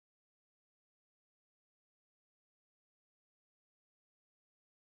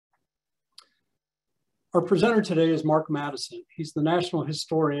Our presenter today is Mark Madison. He's the National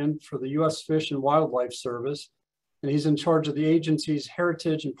Historian for the U.S. Fish and Wildlife Service, and he's in charge of the agency's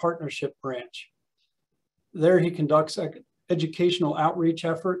Heritage and Partnership branch. There he conducts educational outreach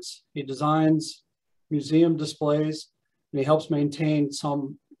efforts, he designs museum displays, and he helps maintain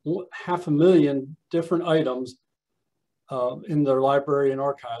some 500,000 different items in their library and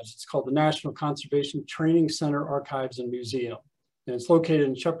archives. It's called the National Conservation Training Center Archives and Museum, and it's located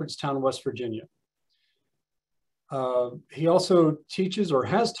in Shepherdstown, West Virginia. He also teaches or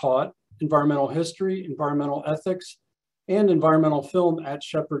has taught environmental history, environmental ethics, and environmental film at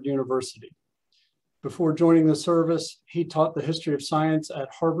Shepherd University. Before joining the service, he taught the history of science at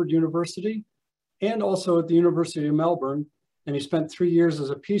Harvard University and also at the University of Melbourne, and he spent 3 years as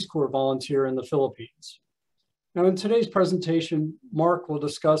a Peace Corps volunteer in the Philippines. Now, in today's presentation, Mark will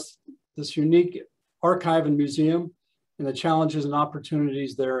discuss this unique archive and museum and the challenges and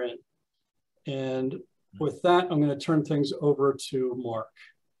opportunities therein. And with that, I'm going to turn things over to Mark.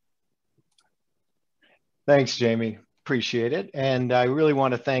 Thanks, Jamie. Appreciate it. And I really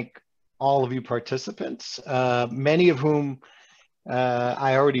want to thank all of you participants, many of whom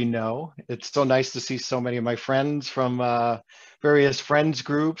I already know. It's so nice to see so many of my friends from various friends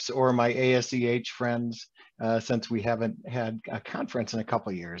groups or my ASEH friends since we haven't had a conference in a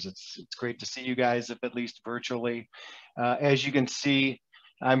couple of years. It's great to see you guys, at least virtually. As you can see,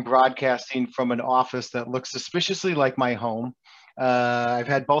 I'm broadcasting from an office that looks suspiciously like my home. I've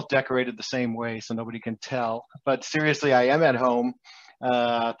had both decorated the same way so nobody can tell, but seriously, I am at home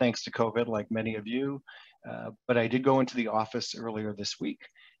thanks to COVID, like many of you. But I did go into the office earlier this week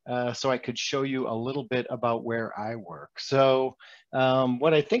so I could show you a little bit about where I work. So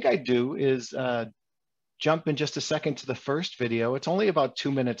what I think I'd do is jump in just a second to the first video. It's only about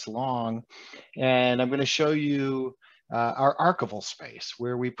 2 minutes long, and I'm going to show you our archival space,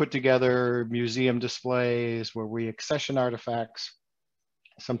 where we put together museum displays, where we accession artifacts,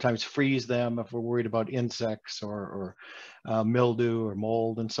 sometimes freeze them if we're worried about insects or mildew or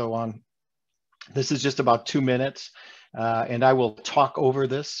mold and so on. This is just about 2 minutes, and I will talk over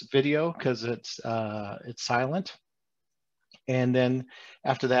this video because it's silent. And then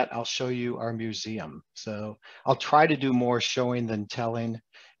after that, I'll show you our museum. So I'll try to do more showing than telling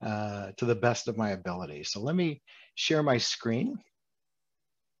to the best of my ability. So let me share my screen.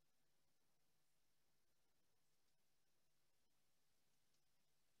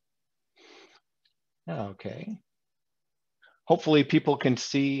 Okay. Hopefully people can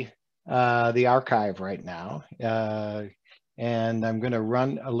see the archive right now. And I'm going to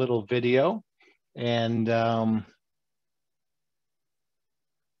run a little video and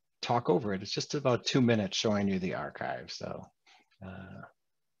talk over it. It's just about 2 minutes showing you the archive.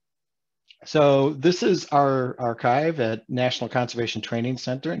 So this is our archive at National Conservation Training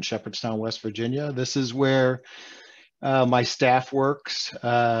Center in Shepherdstown, West Virginia. This is where my staff works,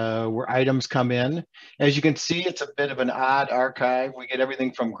 where items come in. As you can see, it's a bit of an odd archive. We get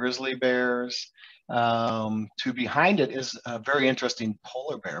everything from grizzly bears to behind it is a very interesting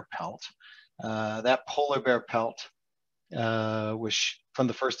polar bear pelt. That polar bear pelt was from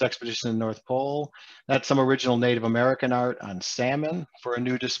the first expedition to the North Pole. That's some original Native American art on salmon for a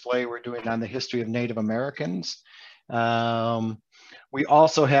new display we're doing on the history of Native Americans. We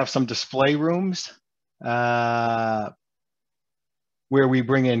also have some display rooms where we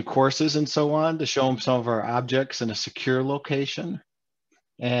bring in courses and so on to show them some of our objects in a secure location.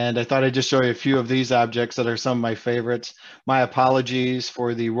 And I thought I'd just show you a few of these objects that are some of my favorites. My apologies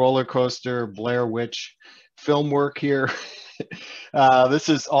for the roller coaster Blair Witch film work here. This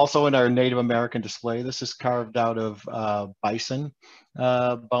is also in our Native American display. This is carved out of bison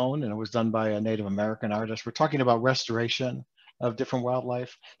bone, and it was done by a Native American artist. We're talking about restoration of different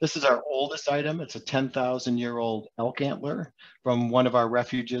wildlife. This is our oldest item. It's a 10,000-year-old elk antler from one of our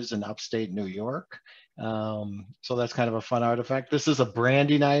refuges in upstate New York. So that's kind of a fun artifact. This is a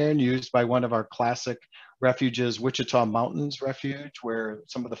branding iron used by one of our classic refuges, Wichita Mountains Refuge, where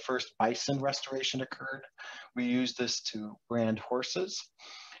some of the first bison restoration occurred. We used this to brand horses.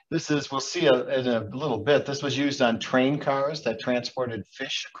 This is, we'll see in a little bit, this was used on train cars that transported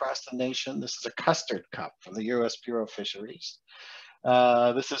fish across the nation. This is a custard cup from the U.S. Bureau of Fisheries.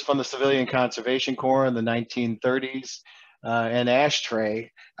 This is from the Civilian Conservation Corps in the 1930s. An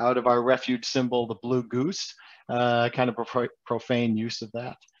ashtray out of our refuge symbol, the blue goose, kind of profane use of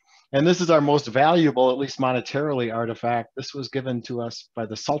that. And this is our most valuable, at least monetarily, artifact. This was given to us by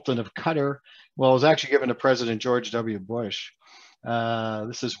the Sultan of Qatar. Well, it was actually given to President George W. Bush.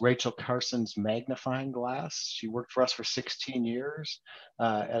 This is Rachel Carson's magnifying glass. She worked for us for 16 years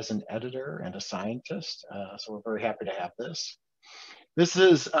as an editor and a scientist. So we're very happy to have this. This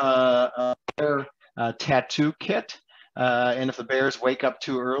is tattoo kit. And if the bears wake up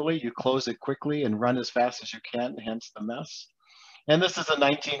too early, you close it quickly and run as fast as you can, hence the mess. And this is a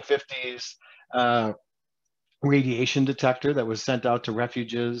 1950s radiation detector that was sent out to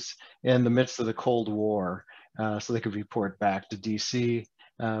refugees in the midst of the Cold War so they could report back to DC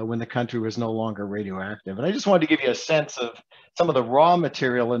when the country was no longer radioactive. And I just wanted to give you a sense of some of the raw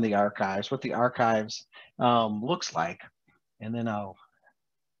material in the archives, what the archives looks like. And then I'll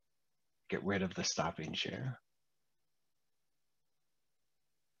get rid of the stopping share.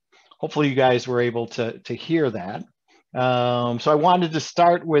 Hopefully you guys were able to hear that. So I wanted to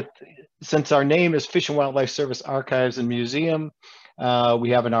start with, since our name is Fish and Wildlife Service Archives and Museum, we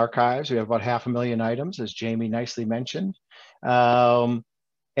have an archives. We have about 500,000 items, as Jamie nicely mentioned.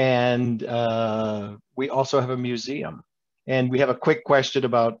 And we also have a museum. And we have a quick question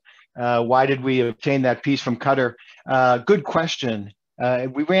about why did we obtain that piece from Cutter? Good question.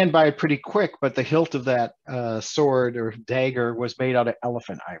 We ran by it pretty quick, but the hilt of that sword or dagger was made out of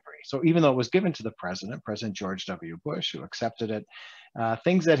elephant ivory. So even though it was given to the president, President George W. Bush, who accepted it,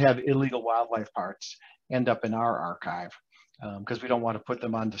 things that have illegal wildlife parts end up in our archive because we don't want to put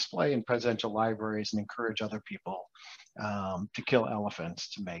them on display in presidential libraries and encourage other people to kill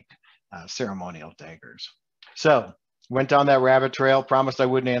elephants to make ceremonial daggers. So went down that rabbit trail, promised I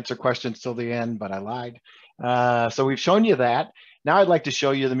wouldn't answer questions till the end, but I lied. So we've shown you that. Now I'd like to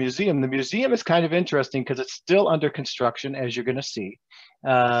show you the museum. The museum is kind of interesting because it's still under construction, as you're going to see.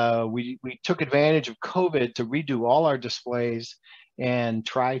 We took advantage of COVID to redo all our displays and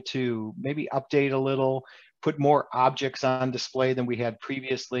try to maybe update a little, put more objects on display than we had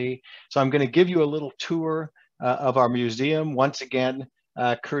previously. So I'm going to give you a little tour of our museum. Once again,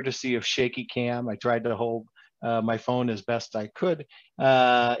 courtesy of Shaky Cam. I tried to hold my phone as best I could.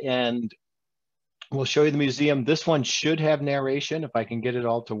 And we'll show you the museum. This one should have narration if I can get it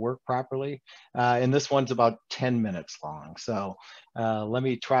all to work properly. And this one's about 10 minutes long. So let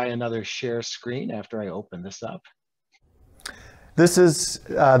me try another share screen after I open this up. This is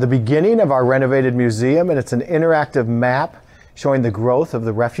the beginning of our renovated museum, and it's an interactive map showing the growth of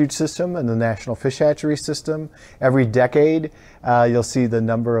the refuge system and the National Fish Hatchery System. Every decade, you'll see the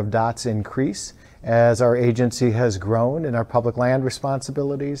number of dots increase as our agency has grown in our public land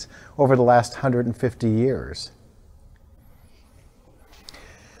responsibilities over the last 150 years.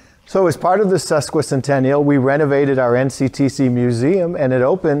 So as part of the sesquicentennial, we renovated our NCTC museum, and it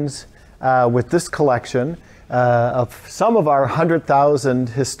opens with this collection of some of our 100,000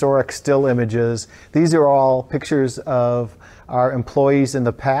 historic still images. These are all pictures of our employees in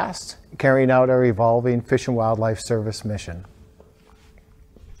the past carrying out our evolving Fish and Wildlife Service mission.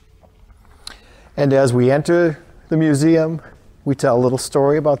 And as we enter the museum, we tell a little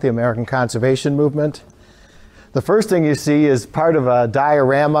story about the American conservation movement. The first thing you see is part of a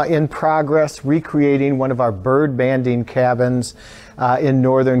diorama in progress recreating one of our bird banding cabins in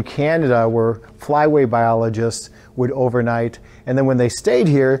northern Canada, where flyway biologists would overnight. And then when they stayed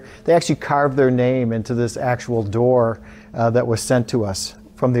here, they actually carved their name into this actual door that was sent to us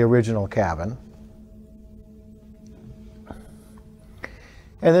from the original cabin.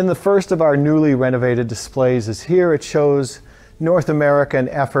 And then the first of our newly renovated displays is here. It shows North American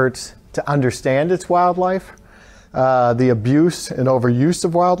efforts to understand its wildlife, the abuse and overuse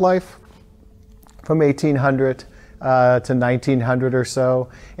of wildlife from 1800 to 1900 or so,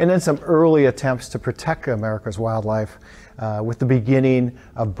 and then some early attempts to protect America's wildlife with the beginning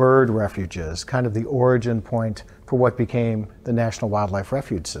of bird refuges, kind of the origin point for what became the National Wildlife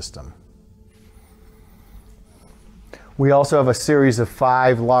Refuge System. We also have a series of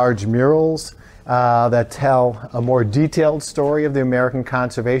 5 large murals that tell a more detailed story of the American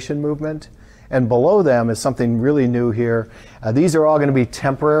conservation movement. And below them is something really new here. These are all going to be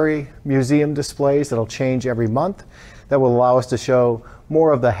temporary museum displays that'll change every month that will allow us to show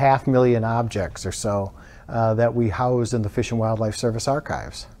more of the 500,000 objects or so that we house in the Fish and Wildlife Service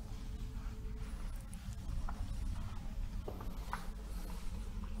archives.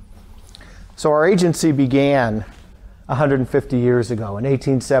 So our agency began 150 years ago in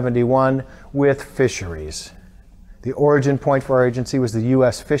 1871 with fisheries. The origin point for our agency was the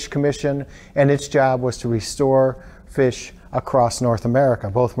U.S. Fish Commission, and its job was to restore fish across North America,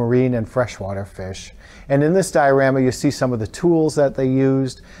 both marine and freshwater fish. And in this diorama, you see some of the tools that they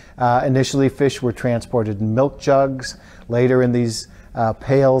used. Initially, fish were transported in milk jugs. Later, in these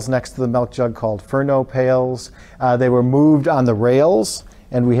pails next to the milk jug called Furneaux pails, they were moved on the rails,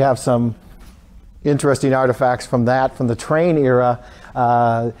 and we have some interesting artifacts from that, from the train era.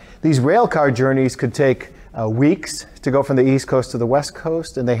 These rail car journeys could take weeks to go from the East Coast to the West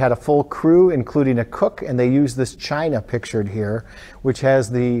Coast, and they had a full crew, including a cook, and they used this china pictured here, which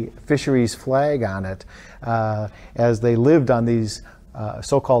has the fisheries flag on it, as they lived on these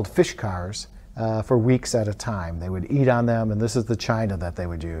so-called fish cars for weeks at a time. They would eat on them, and this is the china that they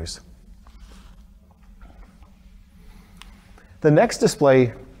would use. The next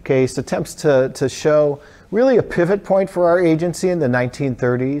display case attempts to show really a pivot point for our agency in the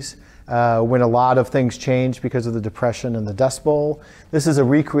 1930s, when a lot of things changed because of the Depression and the Dust Bowl. This is a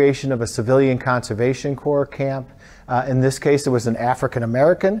recreation of a civilian conservation corps camp. In this case, it was an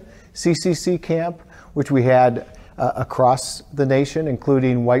African-American CCC camp, which we had across the nation,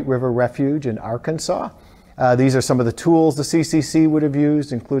 including White River Refuge in Arkansas. These are some of the tools the CCC would have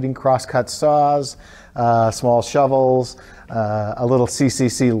used, including crosscut saws, small shovels, a little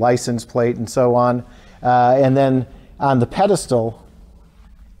CCC license plate, and so on. And then on the pedestal,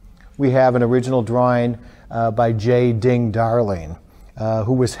 we have an original drawing by J. Ding Darling,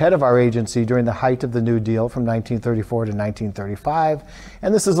 who was head of our agency during the height of the New Deal from 1934 to 1935.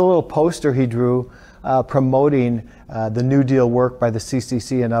 And this is a little poster he drew promoting the New Deal work by the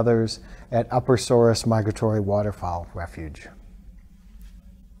CCC and others at Upper Souris Migratory Waterfowl Refuge.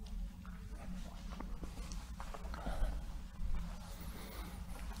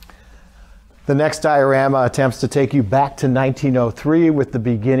 The next diorama attempts to take you back to 1903 with the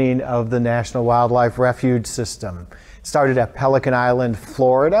beginning of the National Wildlife Refuge System. It started at Pelican Island,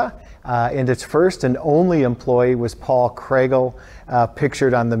 Florida, and its first and only employee was Paul Craigle,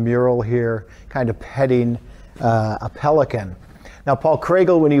 pictured on the mural here, kind of petting a pelican. Now, Paul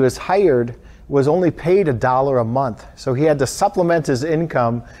Craigle, when he was hired, was only paid $1 a month, so he had to supplement his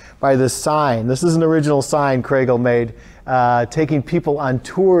income by this sign. This is an original sign Craigle made, taking people on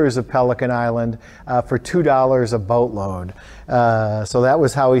tours of Pelican Island for $2 a boatload. So that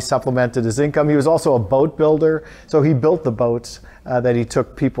was how he supplemented his income. He was also a boat builder, so he built the boats that he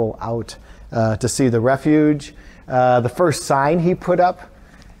took people out to see the refuge. The first sign he put up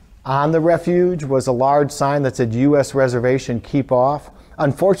on the refuge was a large sign that said U.S. Reservation Keep Off.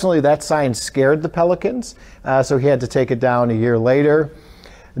 Unfortunately, that sign scared the pelicans, so he had to take it down a year later.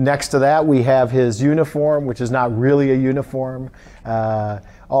 Next to that, we have his uniform, which is not really a uniform.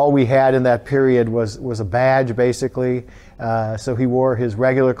 All we had in that period was a badge, basically. So he wore his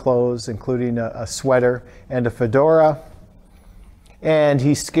regular clothes, including a sweater and a fedora. And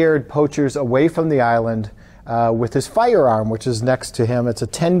he scared poachers away from the island with his firearm, which is next to him. It's a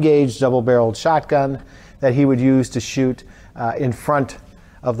 10-gauge double-barreled shotgun that he would use to shoot in front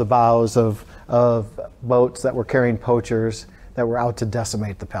of the bows of boats that were carrying poachers that were out to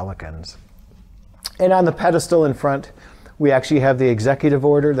decimate the pelicans. And on the pedestal in front, we actually have the executive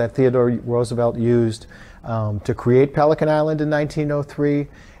order that Theodore Roosevelt used to create Pelican Island in 1903,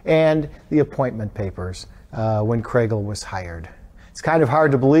 and the appointment papers when Craigle was hired. It's kind of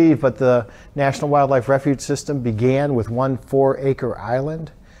hard to believe, but the National Wildlife Refuge System began with one 4-acre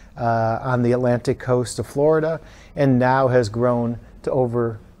island on the Atlantic coast of Florida, and now has grown to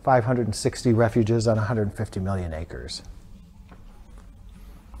over 560 refuges on 150 million acres.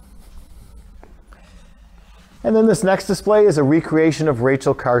 And then this next display is a recreation of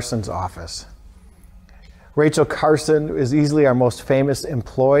Rachel Carson's office. Rachel Carson is easily our most famous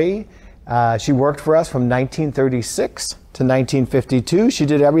employee. She worked for us from 1936 to 1952. She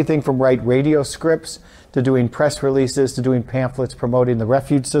did everything from write radio scripts to doing press releases to doing pamphlets promoting the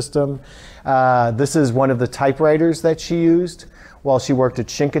refuge system. This is one of the typewriters that she used while she worked at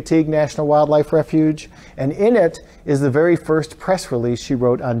Chincoteague National Wildlife Refuge. And in it is the very first press release she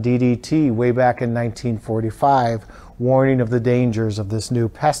wrote on DDT way back in 1945, warning of the dangers of this new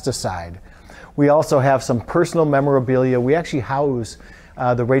pesticide. We also have some personal memorabilia. We actually house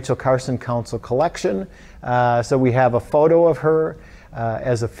the Rachel Carson Council collection. So we have a photo of her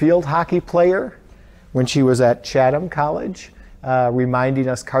as a field hockey player when she was at Chatham College, reminding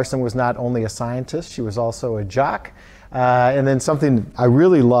us Carson was not only a scientist, she was also a jock. And then something I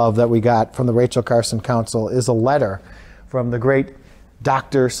really love that we got from the Rachel Carson Council is a letter from the great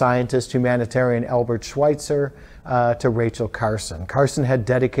doctor, scientist, humanitarian Albert Schweitzer to Rachel Carson. Carson had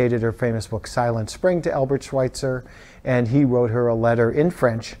dedicated her famous book Silent Spring to Albert Schweitzer, and he wrote her a letter in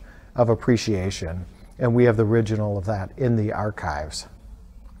French of appreciation. And we have the original of that in the archives.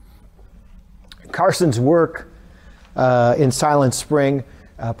 Carson's work in Silent Spring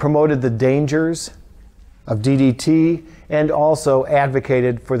promoted the dangers of DDT and also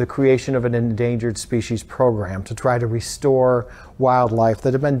advocated for the creation of an endangered species program to try to restore wildlife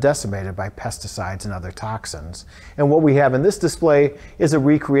that had been decimated by pesticides and other toxins. And what we have in this display is a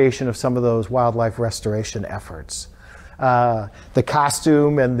recreation of some of those wildlife restoration efforts. The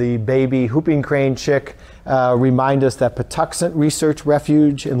costume and the baby whooping crane chick remind us that Patuxent Research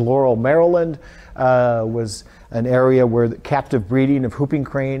Refuge in Laurel, Maryland was an area where the captive breeding of whooping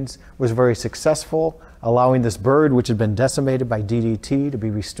cranes was very successful, allowing this bird, which had been decimated by DDT, to be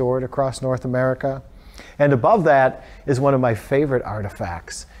restored across North America. And above that is one of my favorite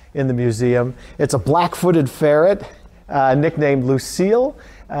artifacts in the museum. It's a black-footed ferret, nicknamed Lucille.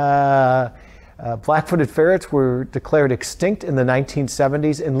 Black-footed ferrets were declared extinct in the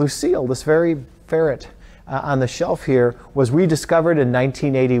 1970s, and Lucille, this very ferret on the shelf here, was rediscovered in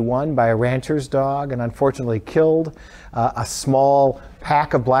 1981 by a rancher's dog and unfortunately killed. A small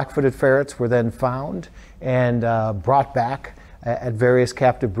pack of black-footed ferrets were then found and brought back at various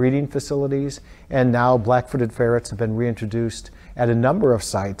captive breeding facilities, and now black-footed ferrets have been reintroduced at a number of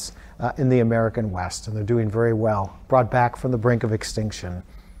sites in the American West, and they're doing very well, brought back from the brink of extinction.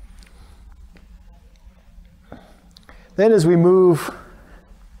 Then as we move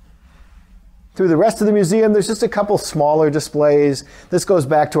through the rest of the museum, there's just a couple smaller displays. This goes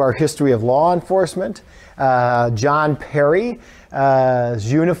back to our history of law enforcement. John Perry's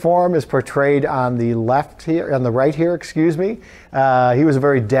uniform is portrayed on the left here, on the right here, excuse me. He was a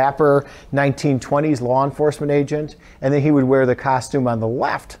very dapper 1920s law enforcement agent, and then he would wear the costume on the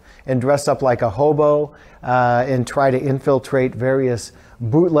left and dress up like a hobo and try to infiltrate various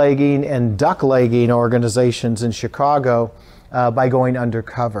bootlegging and ducklegging organizations in Chicago by going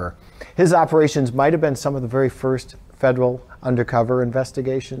undercover. His operations might have been some of the very first federal undercover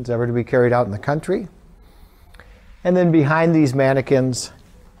investigations ever to be carried out in the country. And then behind these mannequins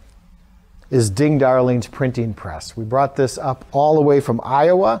is Ding Darling's printing press. We brought this up all the way from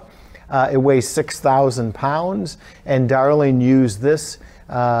Iowa. It weighs 6,000 pounds, and Darling used this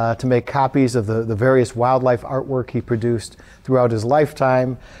to make copies of the various wildlife artwork he produced throughout his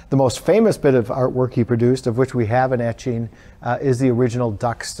lifetime. The most famous bit of artwork he produced, of which we have an etching, is the original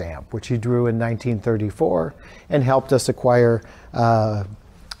duck stamp, which he drew in 1934 and helped us acquire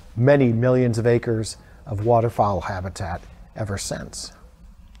many millions of acres of waterfowl habitat ever since.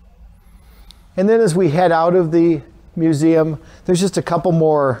 And then as we head out of the museum, there's just a couple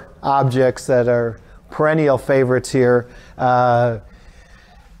more objects that are perennial favorites here.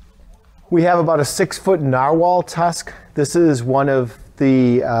 We have about a 6-foot narwhal tusk. This is one of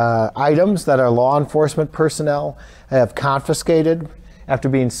the items that our law enforcement personnel have confiscated after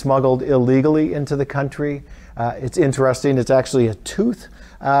being smuggled illegally into the country. It's interesting, it's actually a tooth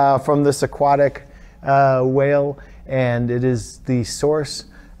from this aquatic whale, and it is the source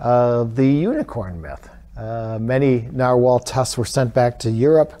of the unicorn myth. Many narwhal tusks were sent back to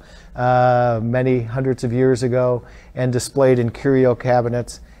Europe many hundreds of years ago and displayed in curio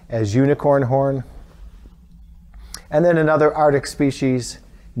cabinets as unicorn horn. And then another Arctic species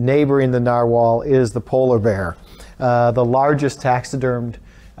neighboring the narwhal is the polar bear, the largest taxidermed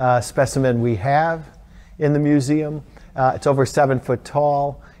specimen we have in the museum. It's over 7 foot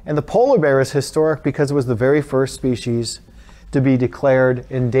tall. And the polar bear is historic because it was the very first species to be declared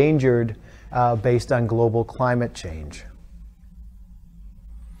endangered based on global climate change.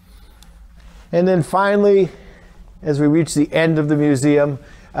 And then finally, as we reach the end of the museum,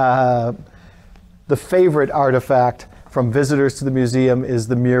 the favorite artifact from visitors to the museum is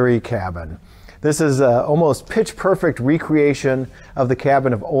the Murie cabin. This is an almost pitch-perfect recreation of the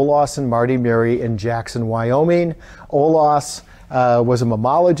cabin of Olaus and Marty Murie in Jackson, Wyoming. Olaus was a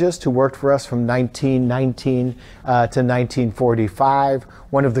mammologist who worked for us from 1919 to 1945,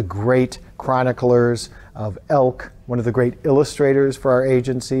 one of the great chroniclers of elk, one of the great illustrators for our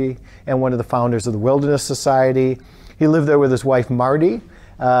agency, and one of the founders of the Wilderness Society. He lived there with his wife Marty,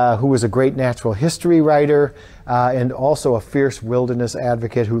 who was a great natural history writer and also a fierce wilderness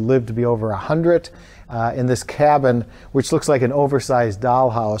advocate who lived to be over 100 in this cabin, which looks like an oversized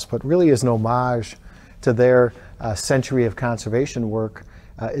dollhouse, but really is an homage to their century of conservation work,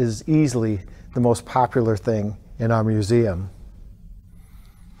 is easily the most popular thing in our museum.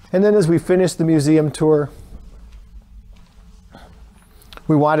 And then as we finish the museum tour,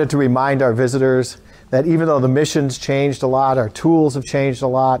 we wanted to remind our visitors that even though the mission's changed a lot, our tools have changed a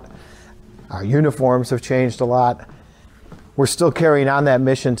lot, our uniforms have changed a lot, we're still carrying on that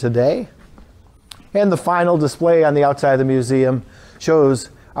mission today. And the final display on the outside of the museum shows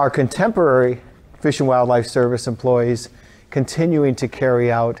our contemporary Fish and Wildlife Service employees continuing to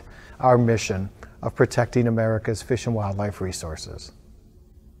carry out our mission of protecting America's fish and wildlife resources.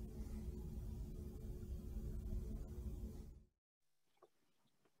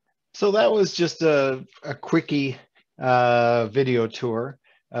 So that was just a quickie video tour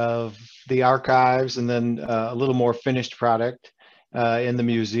of the archives and then a little more finished product in the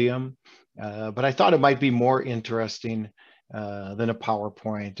museum. But I thought it might be more interesting than a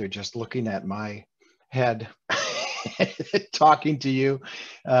PowerPoint or just looking at my head talking to you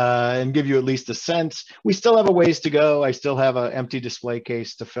and give you at least a sense. We still have a ways to go. I still have an empty display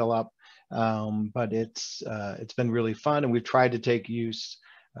case to fill up, but it's been really fun, and we've tried to take use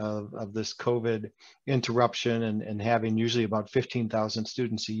of this COVID interruption and having usually about 15,000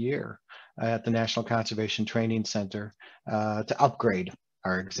 students a year at the National Conservation Training Center to upgrade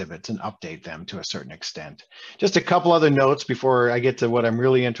our exhibits and update them to a certain extent. Just a couple other notes before I get to what I'm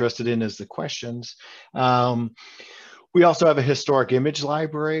really interested in is the questions. We also have a historic image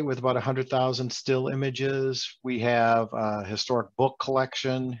library with about 100,000 still images. We have a historic book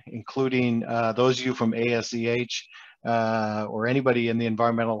collection, including those of you from ASEH or anybody in the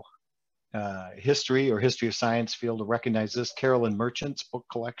environmental history or history of science field to recognize this. Carolyn Merchant's book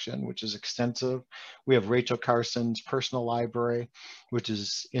collection, which is extensive. We have Rachel Carson's personal library, which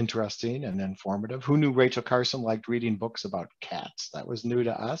is interesting and informative. Who knew Rachel Carson liked reading books about cats? That was new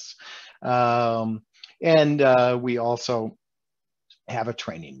to us. We also have a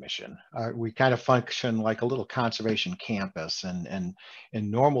training mission. We kind of function like a little conservation campus, and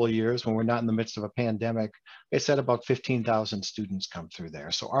in normal years when we're not in the midst of a pandemic, I said about 15,000 students come through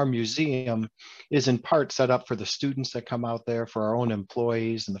there. So our museum is in part set up for the students that come out there, for our own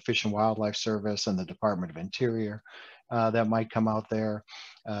employees and the Fish and Wildlife Service and the Department of Interior that might come out there.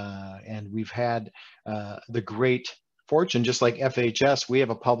 And we've had the great fortune, just like FHS, we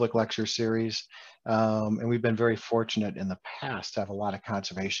have a public lecture series. And we've been very fortunate in the past to have a lot of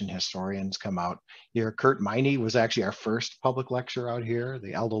conservation historians come out here. Kurt Miney was actually our first public lecture out here.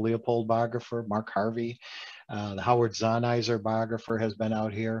 The Aldo Leopold biographer, Mark Harvey, the Howard Zahniser biographer has been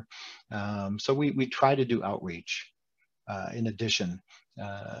out here. So we try to do outreach in addition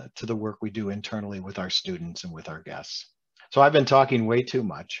to the work we do internally with our students and with our guests. So I've been talking way too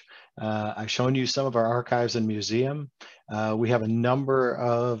much. I've shown you some of our archives and museum. We have a number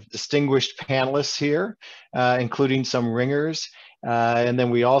of distinguished panelists here, including some ringers. And then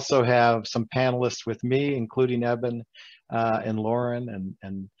we also have some panelists with me, including Eben and Lauren.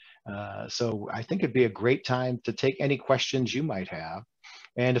 So I think it'd be a great time to take any questions you might have.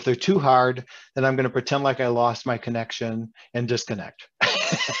 And if they're too hard, then I'm going to pretend like I lost my connection and disconnect.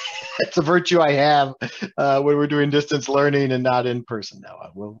 It's a virtue I have when we're doing distance learning and not in person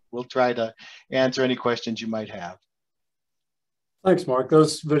now. We'll try to answer any questions you might have. Thanks, Mark.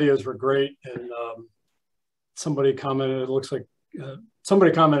 Those videos were great. And somebody commented, it looks like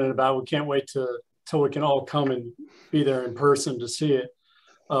somebody commented about, we can't wait till we can all come and be there in person to see it.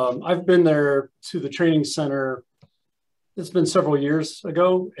 I've been there to the training center. It's been several years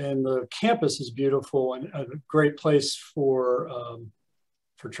ago, and the campus is beautiful and a great place for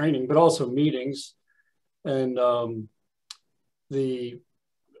training, but also meetings. And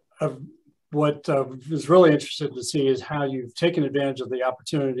what I was really interested to see is how you've taken advantage of the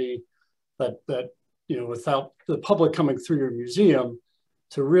opportunity that without the public coming through your museum,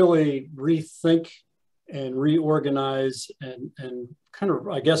 to really rethink and reorganize and kind of,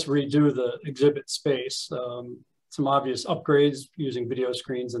 I guess, redo the exhibit space. Some obvious upgrades using video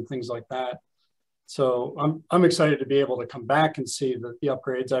screens and things like that. So I'm excited to be able to come back and see the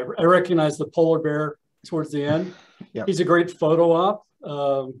upgrades. I recognize the polar bear towards the end. Yep. He's a great photo op.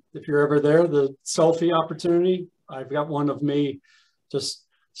 If you're ever there, the selfie opportunity, I've got one of me just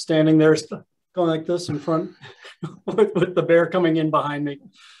standing there going like this in front with the bear coming in behind me.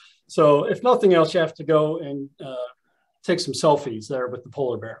 So if nothing else, you have to go and take some selfies there with the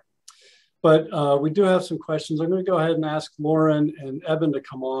polar bear. But we do have some questions. I'm going to go ahead and ask Lauren and Eben to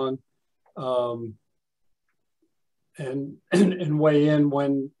come on and weigh in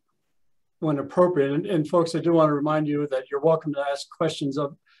when appropriate. And folks, I do want to remind you that you're welcome to ask questions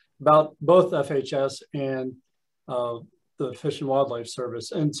about both FHS and the Fish and Wildlife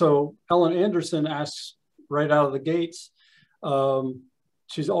Service. And so Ellen Anderson asks right out of the gates,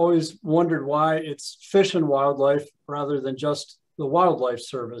 she's always wondered why it's Fish and Wildlife rather than just the Wildlife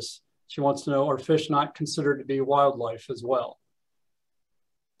Service. She wants to know, are fish not considered to be wildlife as well?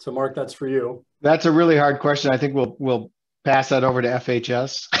 So Mark, that's for you. That's a really hard question. I think we'll pass that over to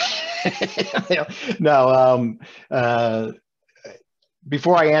FHS. No,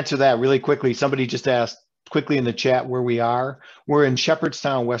 before I answer that really quickly, somebody just asked quickly in the chat where we are. We're in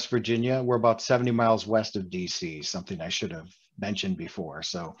Shepherdstown, West Virginia. We're about 70 miles west of DC, something I should have mentioned before.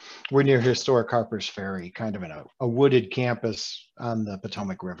 So we're near historic Harper's Ferry, kind of in a wooded campus on the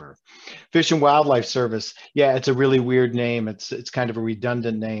Potomac River. Fish and Wildlife Service, yeah, it's a really weird name. It's kind of a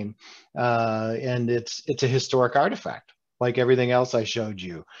redundant name, and it's a historic artifact. like everything else I showed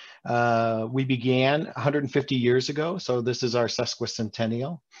you. We began 150 years ago, so this is our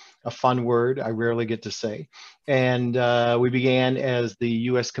sesquicentennial, a fun word I rarely get to say. And we began as the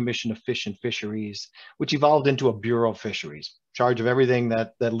U.S. Commission of Fish and Fisheries, which evolved into a Bureau of Fisheries, charge of everything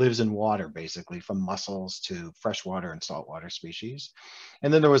that lives in water, basically, from mussels to freshwater and saltwater species.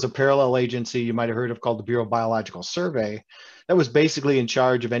 And then there was a parallel agency you might have heard of called the Bureau of Biological Survey that was basically in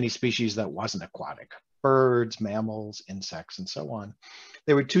charge of any species that wasn't aquatic: birds, mammals, insects, and so on.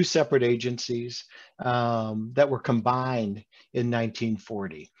 There were two separate agencies that were combined in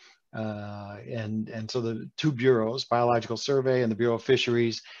 1940. And so the two bureaus, Biological Survey and the Bureau of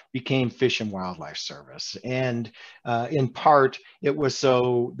Fisheries, became Fish and Wildlife Service. And in part, it was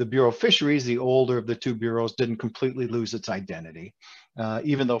so the Bureau of Fisheries, the older of the two bureaus, didn't completely lose its identity,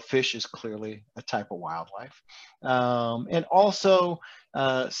 even though fish is clearly a type of wildlife. And also,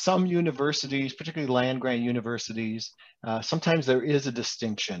 some universities, particularly land-grant universities, sometimes there is a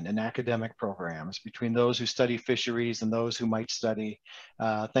distinction in academic programs between those who study fisheries and those who might study,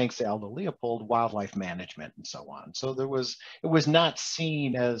 thanks to Aldo Leopold, wildlife management and so on. So it was not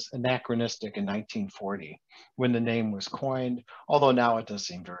seen as anachronistic in 1940 when the name was coined, although now it does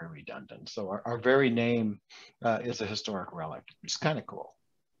seem very redundant. So our very name is a historic relic, which is kind of cool.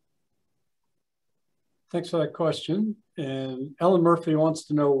 Thanks for that question. And Ellen Murphy wants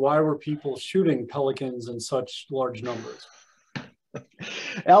to know, why were people shooting pelicans in such large numbers?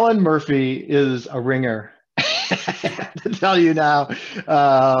 Ellen Murphy is a ringer. To tell you now,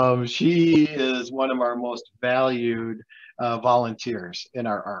 she is one of our most valued volunteers in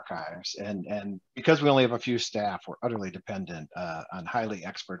our archives. And because we only have a few staff, we're utterly dependent on highly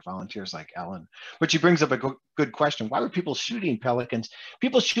expert volunteers like Ellen. But she brings up a good question. Why were people shooting pelicans?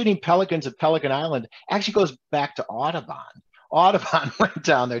 People shooting pelicans at Pelican Island actually goes back to Audubon. Audubon went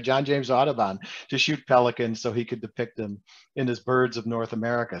down there, John James Audubon, to shoot pelicans so he could depict them in his Birds of North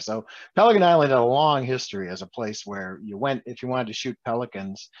America. So Pelican Island had a long history as a place where you went if you wanted to shoot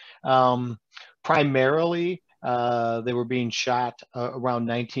pelicans. Primarily, they were being shot around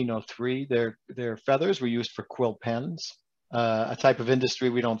 1903. Their feathers were used for quill pens, a type of industry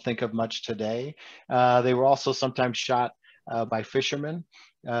we don't think of much today. They were also sometimes shot by fishermen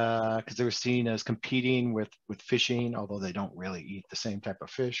because they were seen as competing with fishing, although they don't really eat the same type of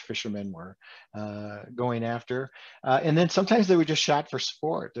fish fishermen were going after. And then sometimes they were just shot for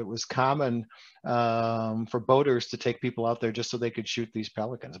sport. It was common for boaters to take people out there just so they could shoot these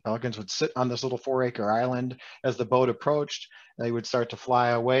pelicans. The pelicans would sit on this little 4-acre island. As the boat approached, they would start to fly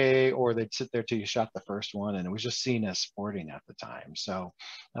away, or they'd sit there till you shot the first one, and it was just seen as sporting at the time. So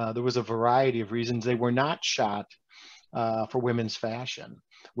there was a variety of reasons. They were not shot for women's fashion,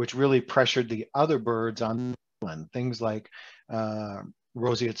 which really pressured the other birds on the island. Things like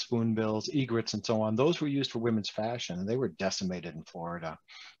roseate spoonbills, egrets, and so on. Those were used for women's fashion, and they were decimated in Florida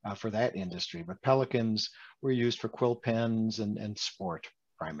for that industry. But pelicans were used for quill pens and sport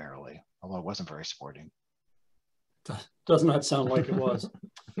primarily, although it wasn't very sporting. Does not sound like it was.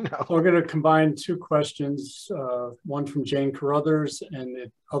 No. So we're going to combine two questions, one from Jane Carruthers and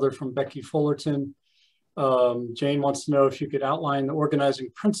the other from Becky Fullerton. Jane wants to know if you could outline the organizing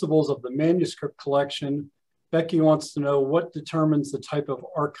principles of the manuscript collection. Becky wants to know what determines the type of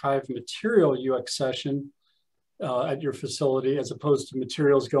archive material you accession at your facility as opposed to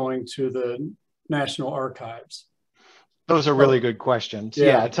materials going to the National Archives. Those are really good questions.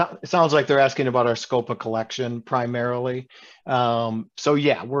 Yeah, it sounds like they're asking about our scope of collection primarily. So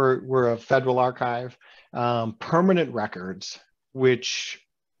yeah, we're a federal archive. Permanent records, which,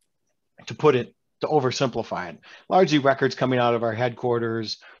 to oversimplify it, largely records coming out of our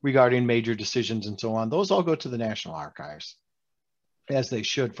headquarters regarding major decisions and so on, those all go to the National Archives, as they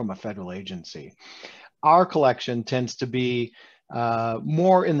should from a federal agency. Our collection tends to be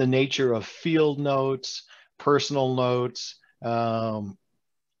more in the nature of field notes, personal notes,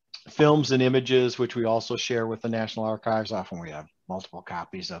 films and images, which we also share with the National Archives. Often we have multiple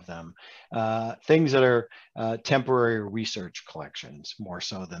copies of them. Things that are temporary research collections, more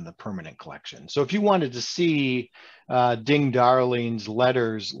so than the permanent collection. So if you wanted to see Ding Darling's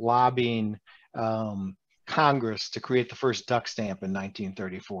letters lobbying Congress to create the first duck stamp in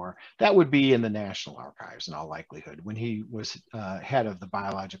 1934, that would be in the National Archives in all likelihood when he was head of the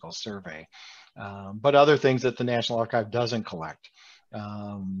Biological Survey. But other things that the National Archive doesn't collect,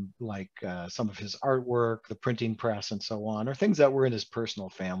 like some of his artwork, the printing press, and so on, or things that were in his personal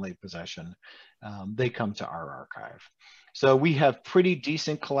family possession, they come to our archive. So we have pretty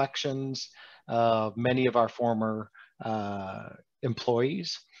decent collections of many of our former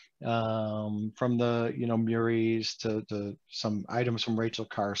employees, from the Murrays to some items from Rachel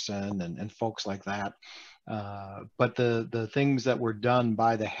Carson and folks like that. But the things that were done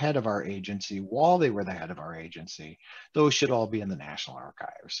by the head of our agency while they were the head of our agency, those should all be in the National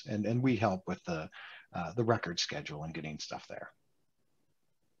Archives. And we help with the record schedule and getting stuff there.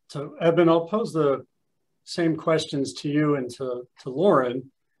 So Eben, I'll pose the same questions to you and to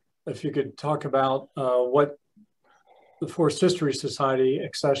Lauren. If you could talk about what the Forest History Society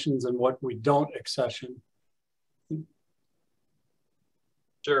accessions and what we don't accession.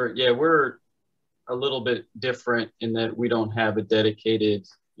 Sure. Yeah, we're a little bit different in that we don't have a dedicated,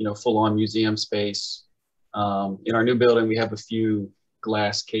 full-on museum space. In our new building, we have a few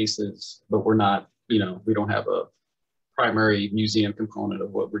glass cases, but we're not, we don't have a primary museum component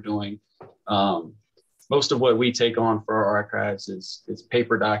of what we're doing. Most of what we take on for our archives is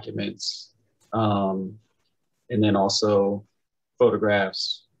paper documents, and then also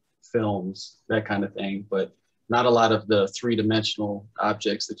photographs, films, that kind of thing, but not a lot of the three-dimensional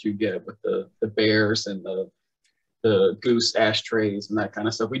objects that you get with the bears and the goose ashtrays and that kind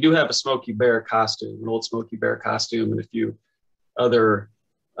of stuff. We do have a Smokey Bear costume, an old Smokey Bear costume, and a few other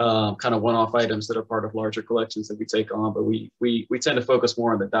kind of one-off items that are part of larger collections that we take on, but we tend to focus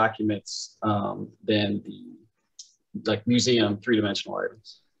more on the documents than the museum three-dimensional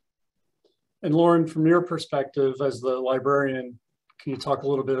items. And Lauren, from your perspective as the librarian, can you talk a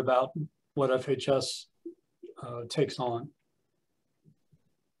little bit about what FHS takes on?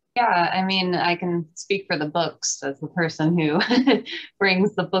 Yeah, I mean, I can speak for the books as the person who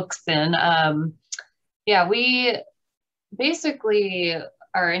brings the books in. Yeah, we basically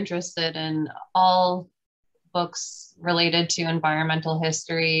are interested in all books related to environmental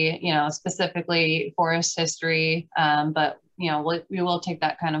history, specifically forest history, but we will take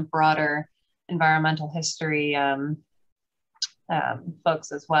that kind of broader environmental history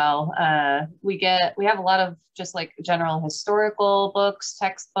books as well. We have a lot of just like general historical books,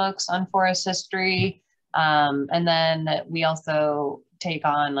 textbooks on forest history. And then we also take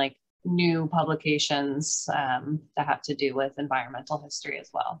on like new publications that have to do with environmental history as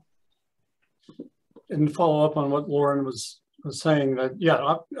well. And follow up on what Lauren was saying, that,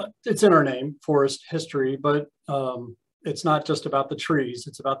 yeah, it's in our name, forest history, but it's not just about the trees,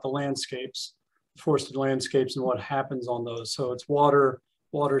 it's about the landscapes, forested landscapes and what happens on those. So it's water,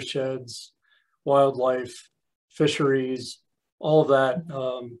 watersheds, wildlife, fisheries, all of that.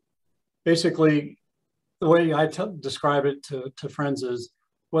 Basically, the way I describe it to friends is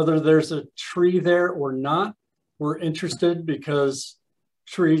whether there's a tree there or not, we're interested because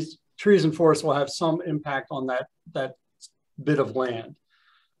trees and forests will have some impact on that bit of land,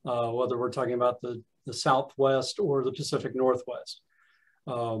 whether we're talking about the Southwest or the Pacific Northwest.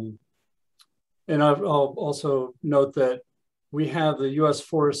 And I'll also note that we have the U.S.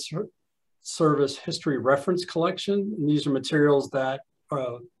 Forest Service History Reference Collection, and these are materials that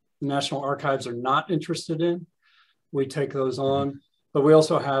the National Archives are not interested in. We take those on, but we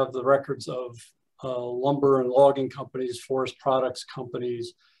also have the records of lumber and logging companies, forest products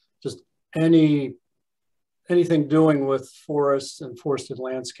companies, just anything doing with forests and forested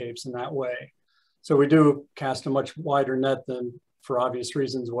landscapes in that way. So we do cast a much wider net than, for obvious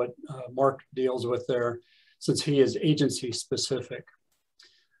reasons, what Mark deals with there, since he is agency specific.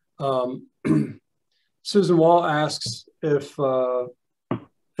 Susan Wall asks if,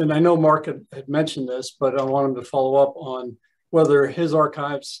 and I know Mark had mentioned this, but I want him to follow up on whether his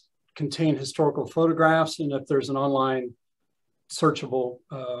archives contain historical photographs and if there's an online searchable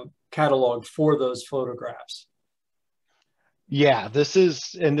catalog for those photographs. Yeah, this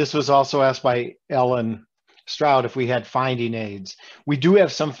was also asked by Ellen Stroud if we had finding aids. We do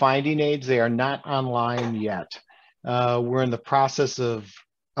have some finding aids. They are not online yet. We're in the process of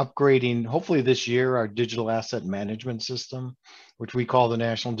upgrading, hopefully this year, our digital asset management system, which we call the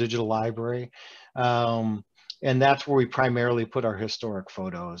National Digital Library. And that's where we primarily put our historic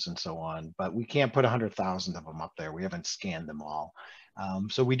photos and so on, but we can't put 100,000 of them up there. We haven't scanned them all.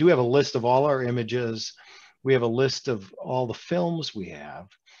 So we do have a list of all our images. We have a list of all the films we have.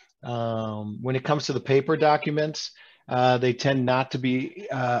 When it comes to the paper documents, they tend not to be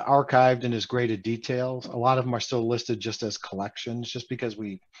archived in as great a detail. A lot of them are still listed just as collections, just because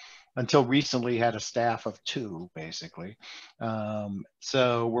we, until recently, had a staff of 2, basically.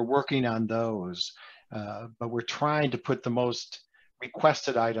 So we're working on those, but we're trying to put the most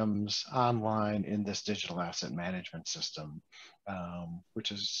requested items online in this digital asset management system,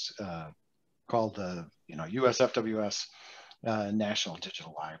 which is called the USFWS National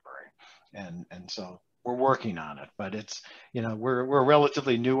Digital Library, and so we're working on it. But it's we're a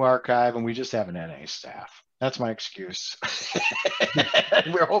relatively new archive, and we just have an NA staff. That's my excuse.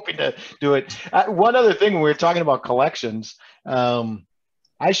 We're hoping to do it. One other thing, when we were talking about collections,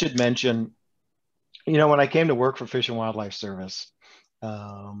 I should mention You know, when I came to work for Fish and Wildlife Service,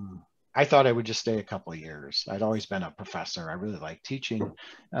 I thought I would just stay a couple of years. I'd always been a professor. I really liked teaching.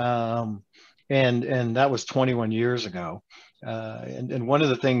 And that was 21 years ago. And one of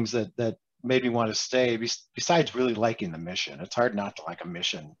the things that made me want to stay, besides really liking the mission, it's hard not to like a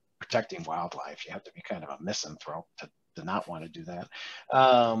mission protecting wildlife. You have to be kind of a misanthrope to not want to do that,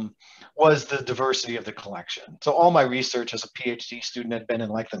 was the diversity of the collection. So all my research as a PhD student had been in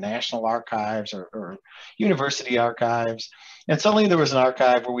like the National Archives or university archives. And suddenly there was an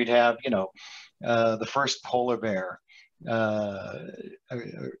archive where we'd have, you know, the first polar bear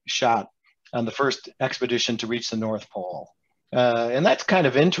shot on the first expedition to reach the North Pole. And that's kind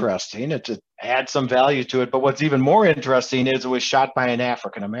of interesting. It adds some value to it. But what's even more interesting is it was shot by an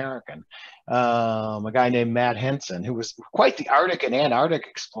African American, a guy named Matt Henson, who was quite the Arctic and Antarctic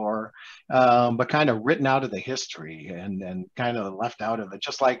explorer, but kind of written out of the history and kind of left out of it,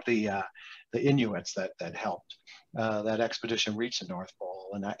 just like the Inuits that helped that expedition reach the North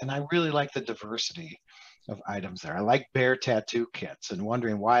Pole. And I really like the diversity of items there. I like bear tattoo kits and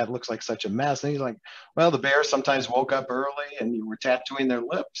wondering why it looks like such a mess. And he's like, well, the bears sometimes woke up early and you were tattooing their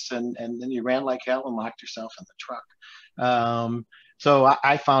lips and then you ran like hell and locked yourself in the truck. So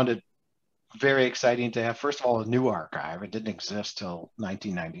I found it very exciting to have, first of all, a new archive. It didn't exist till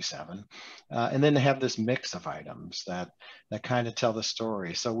 1997. And then to have this mix of items that kind of tell the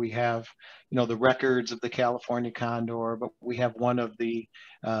story. So we have, you know, the records of the California condor, but we have one of the,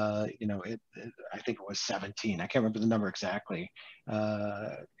 you know, I think it was 17, I can't remember the number exactly,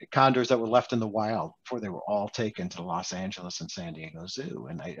 condors that were left in the wild before they were all taken to the Los Angeles and San Diego Zoo.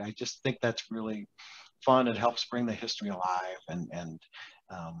 And I just think that's really fun. It helps bring the history alive, and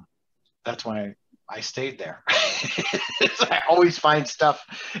that's why I stayed there. I always find stuff,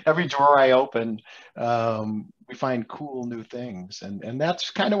 every drawer I open, we find cool new things. And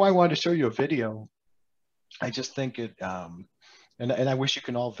that's kind of why I wanted to show you a video. I just think it, and I wish you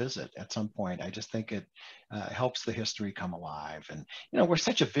can all visit at some point. I just think it helps the history come alive. And, you know, we're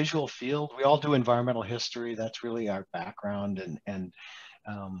such a visual field. We all do environmental history. That's really our background. And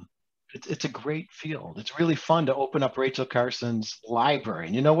it's a great field. It's really fun to open up Rachel Carson's library.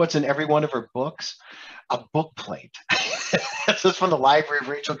 And you know what's in every one of her books? A book plate. This is from the library of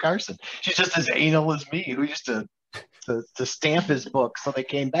Rachel Carson. She's just as anal as me, who used to stamp his books so they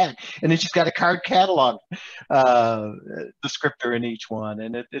came back. And then she's got a card catalog descriptor in each one.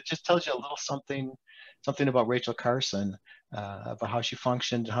 And it just tells you a little something about Rachel Carson, about how she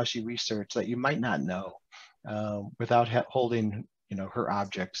functioned, how she researched that you might not know without holding, you know, her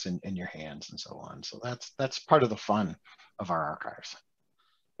objects in your hands and so on. So that's part of the fun of our archives.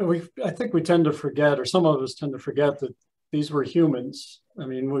 I think we tend to forget, or some of us tend to forget, that these were humans. I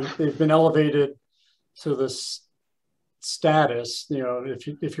mean, they've been elevated to this status. You know,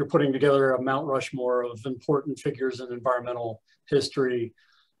 if you're putting together a Mount Rushmore of important figures in environmental history,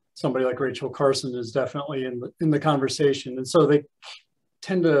 somebody like Rachel Carson is definitely in the conversation. And so they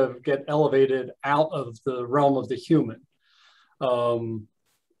tend to get elevated out of the realm of the human. And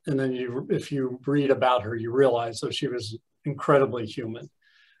then if you read about her, you realize that she was incredibly human.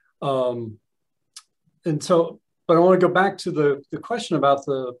 And so, but I want to go back to the question about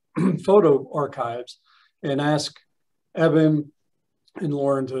the photo archives and ask Eben and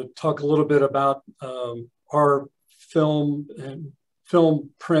Lauren to talk a little bit about our film,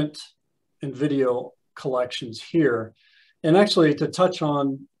 print, and video collections here. And actually to touch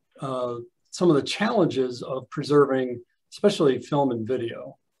on some of the challenges of preserving, especially film and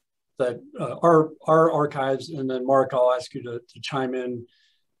video, that our archives, and then Mark, I'll ask you to chime in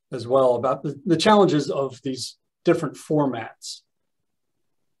as well about the challenges of these different formats.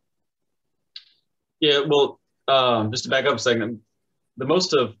 Yeah, well, just to back up a second, the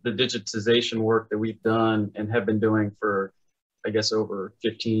most of the digitization work that we've done and have been doing for, I guess, over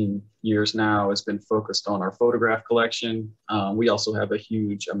 15 years now has been focused on our photograph collection. We also have a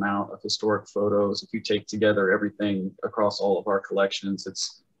huge amount of historic photos. If you take together everything across all of our collections,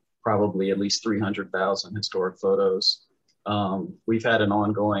 it's probably at least 300,000 historic photos. We've had an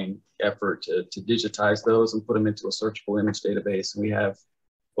ongoing effort to digitize those and put them into a searchable image database. And we have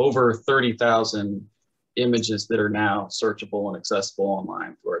over 30,000 images that are now searchable and accessible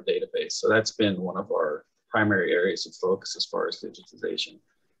online through our database. So that's been one of our primary areas of focus as far as digitization.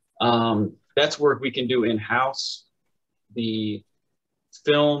 That's work we can do in-house. The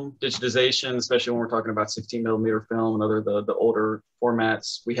film digitization, especially when we're talking about 16mm film and other the older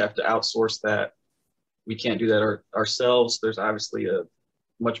formats, we have to outsource that. We can't do that ourselves. There's obviously a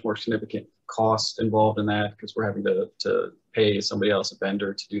much more significant cost involved in that because we're having to pay somebody else, a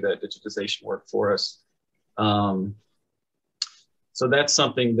vendor, to do that digitization work for us. So that's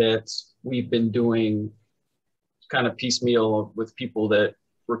something that we've been doing kind of piecemeal with people that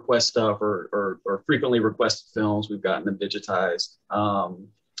request stuff or frequently requested films. We've gotten them digitized.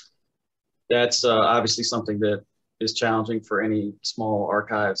 That's obviously something that is challenging for any small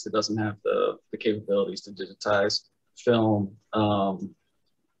archives that doesn't have the capabilities to digitize film. And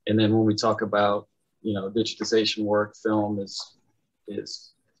then when we talk about, you know, digitization work, film is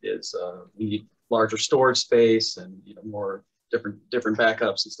we need larger storage space and, you know, more different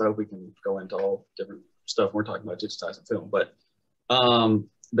backups and stuff. We can go into all different stuff. We're talking about digitizing film, but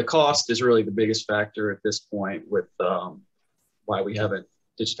the cost is really the biggest factor at this point with why we haven't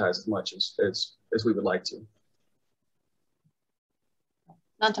digitized as much as we would like to.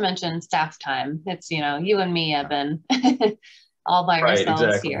 Not to mention staff time. It's, you know, you and me have been all by ourselves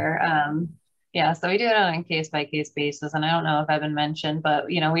exactly. Here. Yeah, so we do it on a case-by-case basis. And I don't know if Evan mentioned,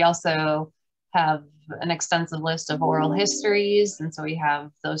 but, you know, we also have an extensive list of oral histories. And so we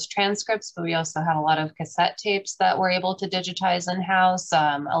have those transcripts, but we also have a lot of cassette tapes that we're able to digitize in-house,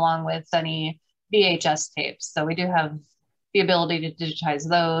 along with any VHS tapes. So we do have the ability to digitize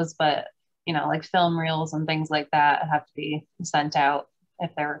those, but, you know, like film reels and things like that have to be sent out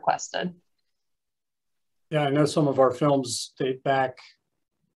if they're requested. Yeah, I know some of our films date back,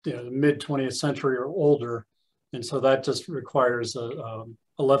 you know, the mid-20th century or older. And so that just requires a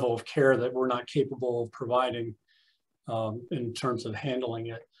level of care that we're not capable of providing in terms of handling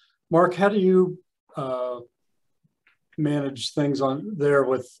it. Mark, how do you manage things on there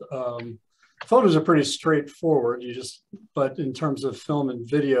with, photos are pretty straightforward, but in terms of film and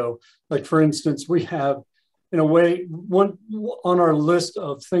video, like for instance, we have, in a way, one on our list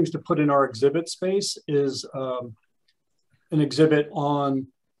of things to put in our exhibit space is an exhibit on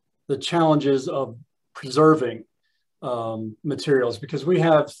the challenges of preserving materials, because we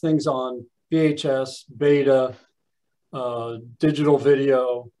have things on VHS, beta, digital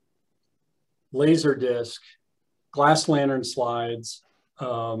video, Laserdisc, glass lantern slides,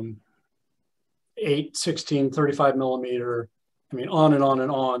 8, 16, 35 millimeter, I mean, on and on and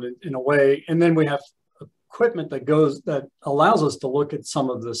on in a way. And then we have equipment that allows us to look at some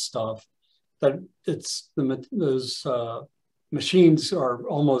of this stuff, that those machines are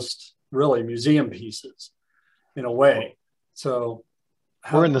almost really museum pieces in a way. So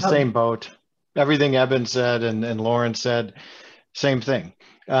we're in the same boat. Everything Eben said and Lauren said, same thing.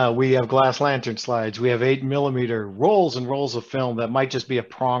 We have glass lantern slides. We have 8 millimeter rolls and rolls of film that might just be a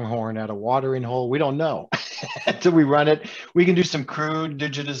pronghorn at a watering hole. We don't know until we run it. We can do some crude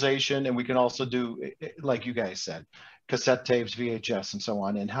digitization, and we can also do, like you guys said, cassette tapes, VHS, and so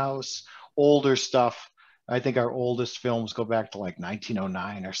on in-house. Older stuff. I think our oldest films go back to like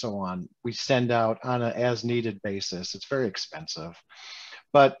 1909 or so on. We send out on an as-needed basis. It's very expensive.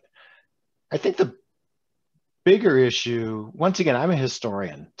 But I think the bigger issue, once again, I'm a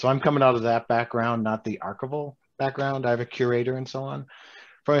historian, so I'm coming out of that background, not the archival background. I have a curator and so on.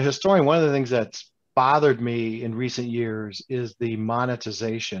 For a historian, one of the things that's bothered me in recent years is the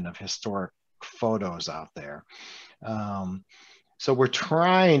monetization of historic photos out there. So we're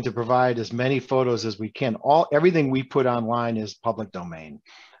trying to provide as many photos as we can. Everything we put online is public domain.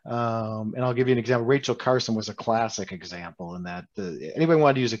 And I'll give you an example. Rachel Carson was a classic example in that anybody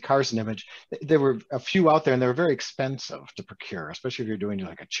wanted to use a Carson image, there were a few out there and they were very expensive to procure, especially if you're doing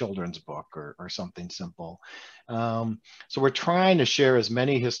like a children's book or something simple. So we're trying to share as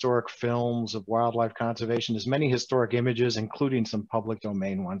many historic films of wildlife conservation, as many historic images, including some public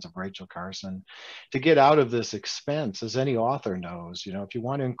domain ones of Rachel Carson, to get out of this expense. As any author knows, you know, if you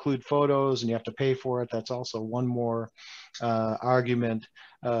want to include photos and you have to pay for it, that's also one more argument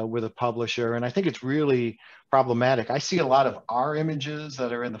with a publisher. And I think it's really problematic. I see a lot of our images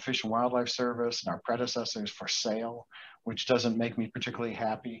that are in the Fish and Wildlife Service and our predecessors for sale, which doesn't make me particularly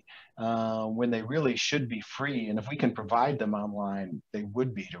happy, when they really should be free. And if we can provide them online, they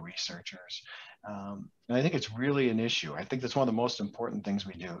would be to researchers. And I think it's really an issue. I think that's one of the most important things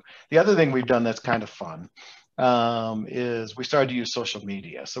we do. The other thing we've done that's kind of fun is we started to use social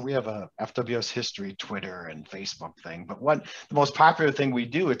media. So we have a FWS history, Twitter and Facebook thing. But what the most popular thing we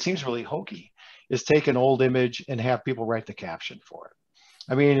do, it seems really hokey, is take an old image and have people write the caption for it.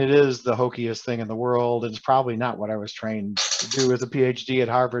 I mean, it is the hokiest thing in the world. It's probably not what I was trained to do as a PhD at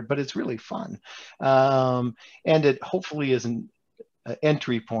Harvard, but it's really fun. And it hopefully is an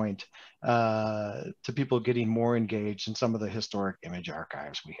entry point to people getting more engaged in some of the historic image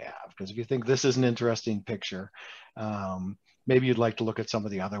archives we have. Because if you think this is an interesting picture, maybe you'd like to look at some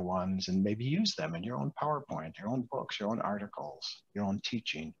of the other ones and maybe use them in your own PowerPoint, your own books, your own articles, your own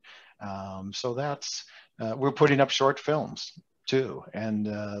teaching. So that's, we're putting up short films too. And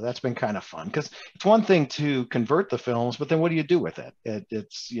that's been kind of fun, because it's one thing to convert the films, but then what do you do with it?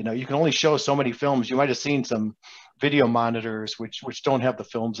 It's, you know, you can only show so many films. You might have seen some video monitors which don't have the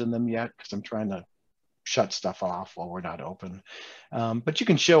films in them yet, because I'm trying to shut stuff off while we're not open. But you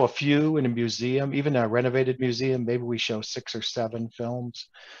can show a few in a museum, even a renovated museum. Maybe we show 6 or 7 films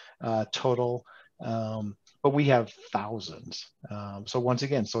total. But we have thousands. So once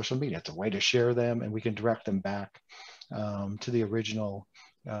again, social media, it's a way to share them, and we can direct them back to the original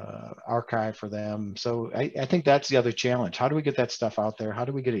archive for them. So I think that's the other challenge. How do we get that stuff out there? How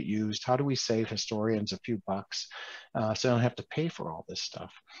do we get it used? How do we save historians a few bucks so they don't have to pay for all this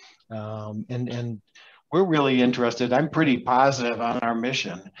stuff? And we're really interested. I'm pretty positive on our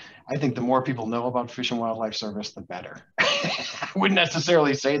mission. I think the more people know about Fish and Wildlife Service, the better. I wouldn't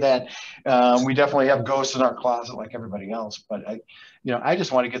necessarily say that. We definitely have ghosts in our closet like everybody else, but I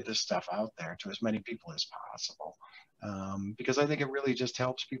just want to get this stuff out there to as many people as possible, because I think it really just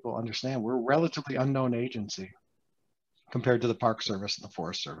helps people understand we're a relatively unknown agency compared to the Park Service and the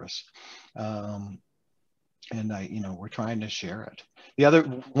Forest Service. And we're trying to share it. The other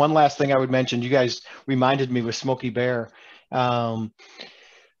one last thing I would mention, you guys reminded me with Smokey Bear.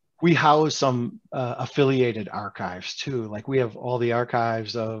 We house some affiliated archives too. Like we have all the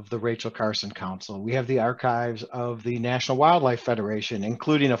archives of the Rachel Carson Council. We have the archives of the National Wildlife Federation,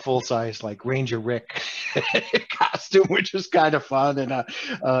 including a full-size like Ranger Rick costume, which is kind of fun, and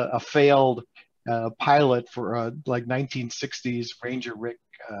a failed pilot for like 1960s Ranger Rick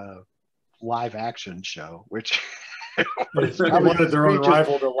live action show, which they wanted their own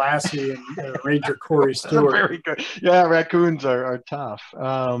rival to Lassie and Ranger Corey Stewart. Very good. Yeah, raccoons are tough,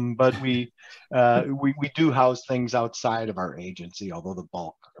 but we do house things outside of our agency, although the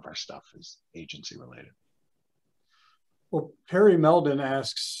bulk of our stuff is agency related. Well, Perry Meldon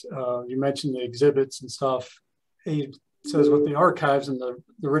asks, you mentioned the exhibits and stuff. He says, with the archives and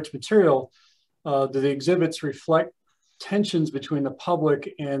the rich material, do the exhibits reflect tensions between the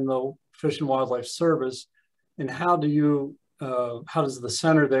public and the Fish and Wildlife Service, and how does the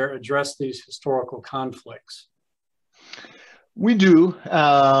center there address these historical conflicts? We do.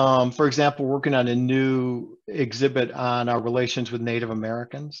 For example, working on a new exhibit on our relations with Native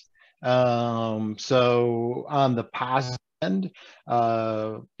Americans. So on the positive end,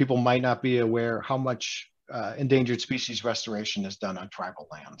 people might not be aware how much endangered species restoration is done on tribal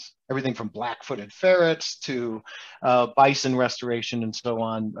lands. Everything from black-footed ferrets to bison restoration and so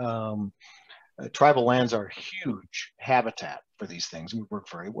on. Tribal lands are huge habitat for these things, and we work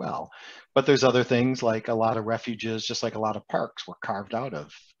very well. But there's other things, like a lot of refuges, just like a lot of parks, were carved out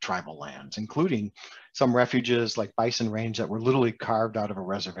of tribal lands, including some refuges like Bison Range that were literally carved out of a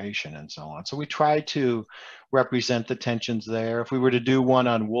reservation and so on. So we try to represent the tensions there. If we were to do one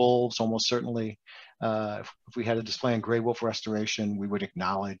on wolves, almost certainly, if we had a display on gray wolf restoration, we would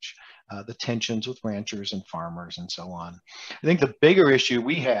acknowledge the tensions with ranchers and farmers and so on. I think the bigger issue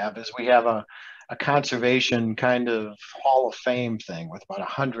we have is we have a conservation kind of Hall of Fame thing with about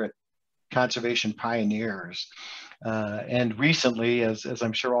 100 conservation pioneers. And recently, as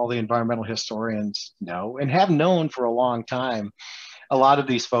I'm sure all the environmental historians know and have known for a long time, a lot of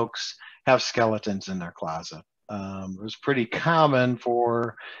these folks have skeletons in their closet. It was pretty common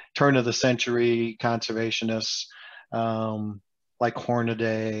for turn of the century conservationists like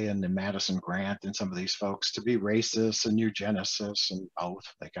Hornaday and the Madison Grant and some of these folks to be racists and eugenicists and both.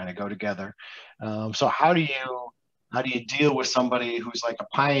 They kind of go together. So how do you deal with somebody who's like a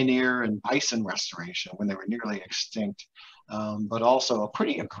pioneer in bison restoration when they were nearly extinct, but also a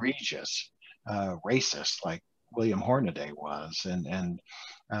pretty egregious racist like William Hornaday was, and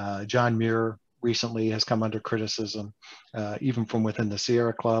John Muir recently has come under criticism, even from within the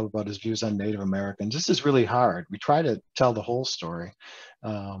Sierra Club, about his views on Native Americans. This is really hard. We try to tell the whole story,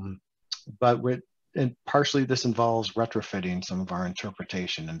 and partially this involves retrofitting some of our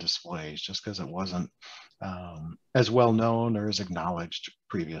interpretation and displays just because it wasn't as well known or as acknowledged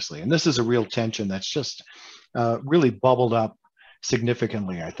previously. And this is a real tension that's just really bubbled up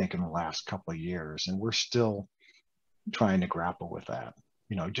significantly, I think, in the last couple of years. And we're still trying to grapple with that.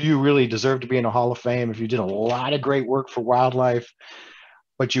 You know, do you really deserve to be in a Hall of Fame if you did a lot of great work for wildlife,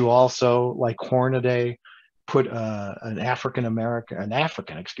 but you also, like Hornaday, put an African,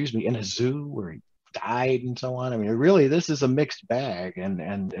 in a zoo where he died and so on? I mean, really, this is a mixed bag.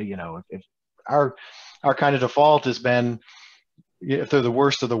 And you know, if our kind of default has been, if they're the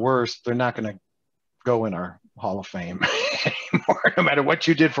worst of the worst, they're not going to go in our Hall of Fame anymore, no matter what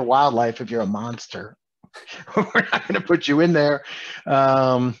you did for wildlife. If you're a monster, we're not going to put you in there.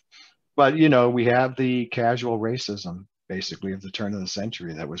 But, you know, we have the casual racism basically, of the turn of the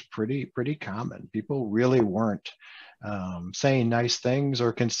century that was pretty common. People really weren't saying nice things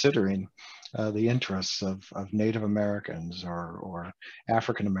or considering the interests of Native Americans or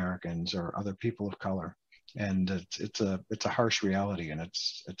African Americans or other people of color. And it's a harsh reality, and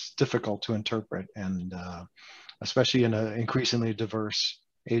it's difficult to interpret, and especially in an increasingly diverse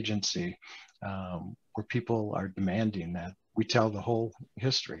agency where people are demanding that we tell the whole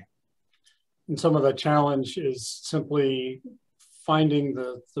history. And some of the challenge is simply finding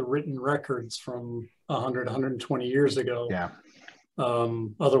the written records from 100, 120 years ago. Yeah.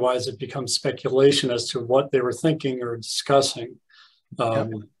 Otherwise, it becomes speculation as to what they were thinking or discussing. Yep.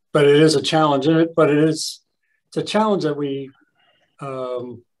 But it is a challenge, it's a challenge that we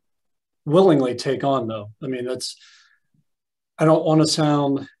willingly take on, though. I mean, I don't want to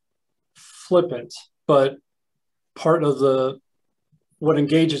sound flippant, but part of what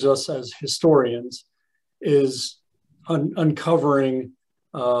engages us as historians is uncovering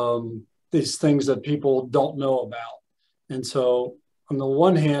these things that people don't know about. And so on the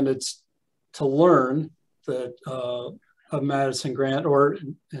one hand, it's to learn that of Madison Grant, or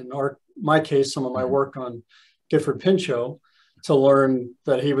in my case, some of my work on Gifford Pinchot, to learn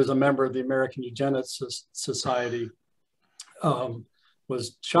that he was a member of the American Eugenics Society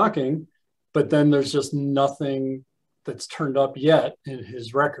was shocking. But then there's just nothing that's turned up yet in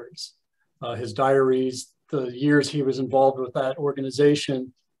his records. His diaries, the years he was involved with that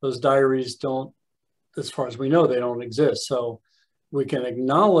organization, those diaries don't, as far as we know, they don't exist. So we can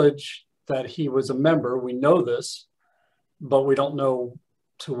acknowledge that he was a member, we know this, but we don't know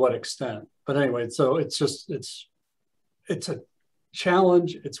to what extent. But anyway, so it's a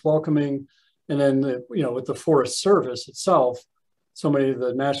challenge, it's welcoming. And then, with the Forest Service itself, so many of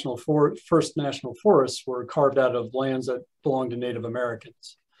the first national forests were carved out of lands that belonged to Native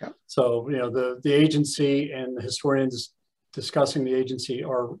Americans. Yeah. So, the agency and the historians discussing the agency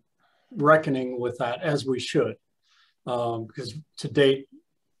are reckoning with that, as we should, because to date,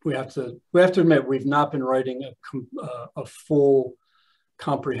 we have to admit we've not been writing a full,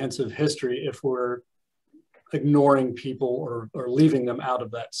 comprehensive history if we're ignoring people or leaving them out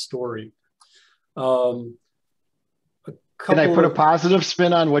of that story. Can I put a positive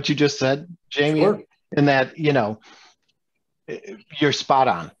spin on what you just said, Jamie? Sure. In that, you're spot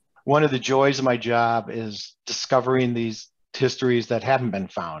on. One of the joys of my job is discovering these histories that haven't been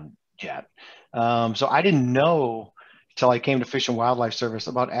found yet. So I didn't know until I came to Fish and Wildlife Service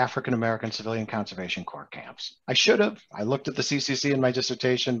about African American Civilian Conservation Corps camps. I should have. I looked at the CCC in my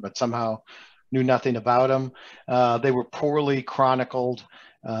dissertation, but somehow knew nothing about them. They were poorly chronicled,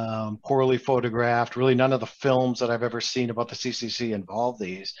 poorly photographed. Really, none of the films that I've ever seen about the CCC involve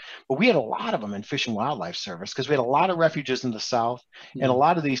these. But we had a lot of them in Fish and Wildlife Service because we had a lot of refuges in the South. And a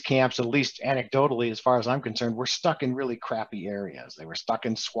lot of these camps, at least anecdotally, as far as I'm concerned, were stuck in really crappy areas. They were stuck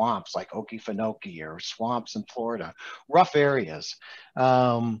in swamps like Okefenokee or swamps in Florida, rough areas.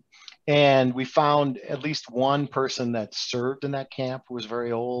 And we found at least one person that served in that camp who was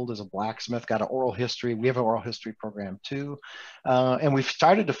very old as a blacksmith, got an oral history. We have an oral history program too. And we've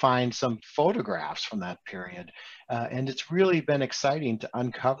started to find some photographs from that period. And it's really been exciting to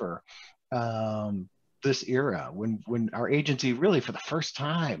uncover this era when our agency really for the first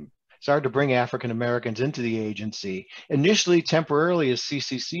time started to bring African Americans into the agency, initially temporarily as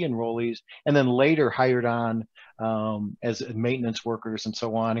CCC enrollees, and then later hired on as maintenance workers and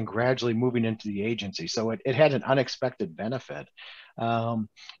so on, and gradually moving into the agency. So it had an unexpected benefit.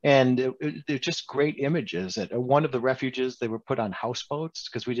 And they're just great images. At one of the refuges, they were put on houseboats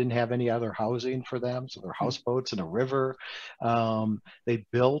because we didn't have any other housing for them. So they're houseboats in a river. They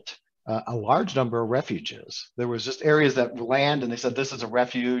built a large number of refuges. There was just areas that land, and they said this is a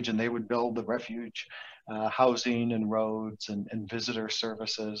refuge, and they would build the refuge housing and roads and visitor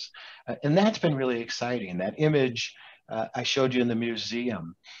services. And that's been really exciting. That image I showed you in the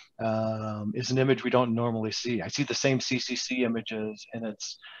museum is an image we don't normally see. I see the same CCC images, and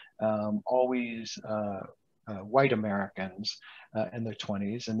it's always white Americans in their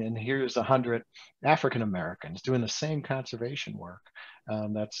 20s. And then here's 100 African Americans doing the same conservation work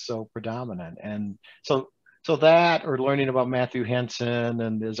that's so predominant. And so that, or learning about Matthew Henson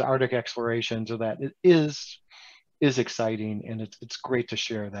and his Arctic explorations, or that, it is exciting, and it's great to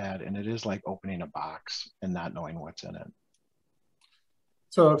share that. And it is like opening a box and not knowing what's in it.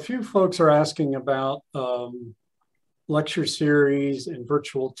 So a few folks are asking about lecture series and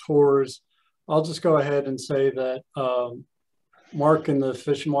virtual tours. I'll just go ahead and say that Mark and the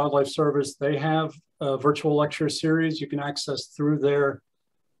Fish and Wildlife Service, they have a virtual lecture series you can access through their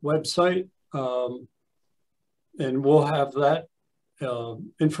website. And we'll have that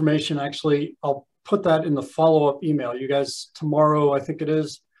information. Actually, I'll put that in the follow-up email. You guys, tomorrow, I think it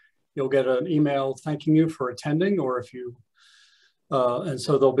is, you'll get an email thanking you for attending, or if you, and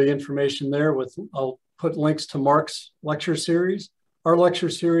so there'll be information there with, I'll put links to Mark's lecture series. Our lecture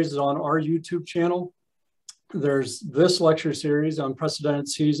series is on our YouTube channel. There's this lecture series, Unprecedented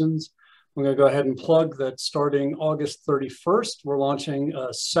Seasons. I'm going to go ahead and plug that starting August 31st, we're launching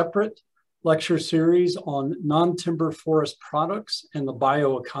a separate lecture series on non-timber forest products and the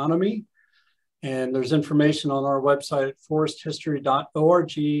bioeconomy. And there's information on our website at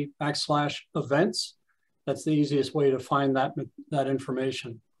foresthistory.org/events. That's the easiest way to find that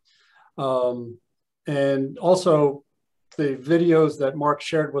information. And also the videos that Mark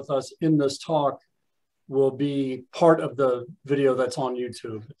shared with us in this talk will be part of the video that's on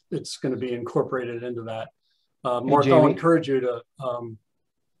YouTube. It's going to be incorporated into that. Mark, I'll encourage you to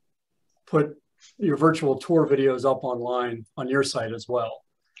put your virtual tour videos up online on your site as well.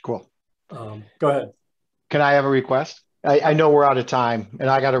 Cool. Go ahead. Can I have a request? I know we're out of time and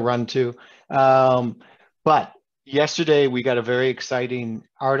I got to run too. But yesterday we got a very exciting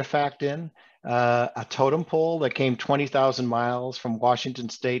artifact in, a totem pole that came 20,000 miles from Washington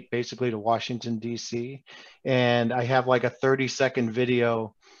State, basically to Washington, DC. And I have like a 30-second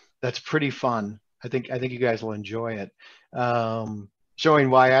video that's pretty fun. I think you guys will enjoy it. Showing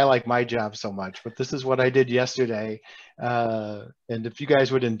why I like my job so much, but this is what I did yesterday. And if you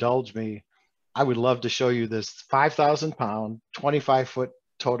guys would indulge me, I would love to show you this 5,000 pound, 25-foot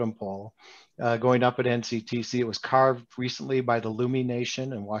totem pole going up at NCTC. It was carved recently by the Lumi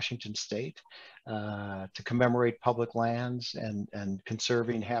Nation in Washington State to commemorate public lands and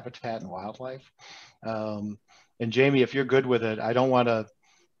conserving habitat and wildlife. And Jamie, if you're good with it, I don't want to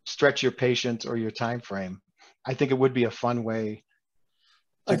stretch your patience or your time frame. I think it would be a fun way.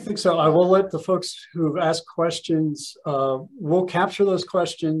 I think so. I will let the folks who've asked questions, we'll capture those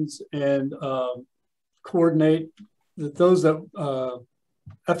questions and coordinate those that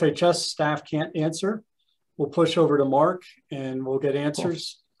FHS staff can't answer. We'll push over to Mark and we'll get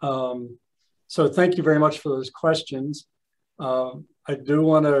answers. Cool. So thank you very much for those questions. I do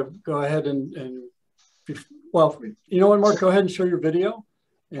want to go ahead and well, you know what, Mark, go ahead and show your video.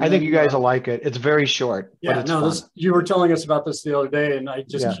 I think you guys will like it. It's very short. Yeah, but it's no, fun. you were telling us about this the other day, and I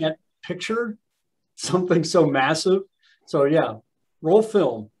just can't picture something so massive. So yeah, roll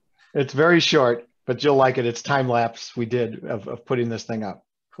film. It's very short, but you'll like it. It's time lapse we did of putting this thing up.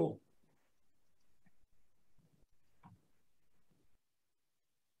 Cool.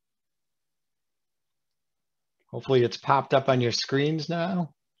 Hopefully it's popped up on your screens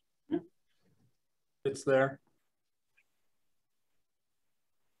now. It's there.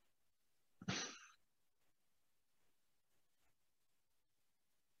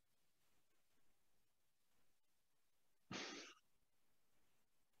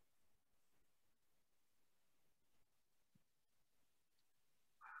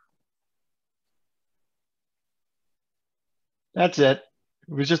 That's it.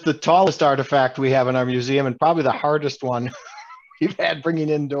 It was just the tallest artifact we have in our museum and probably the hardest one we've had bringing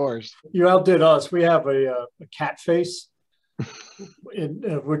indoors. You outdid us. We have a cat face,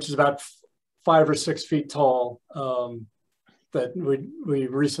 which is about 5 or 6 feet tall, that we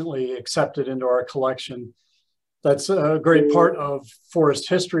recently accepted into our collection. That's a great part of forest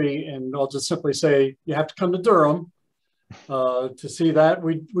history. And I'll just simply say, you have to come to Durham to see that.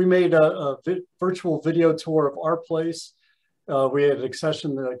 We made a virtual video tour of our place. We had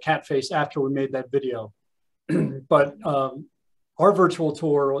accessioned the cat face after we made that video. But our virtual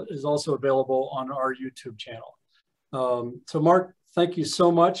tour is also available on our YouTube channel. So Mark, thank you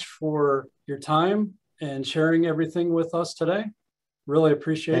so much for your time and sharing everything with us today. Really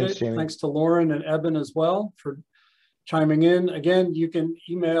appreciate it. Jamie. Thanks to Lauren and Eben as well for chiming in. Again, you can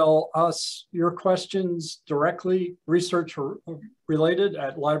email us your questions directly, research related,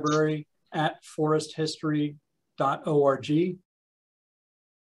 at library@foresthistory.org.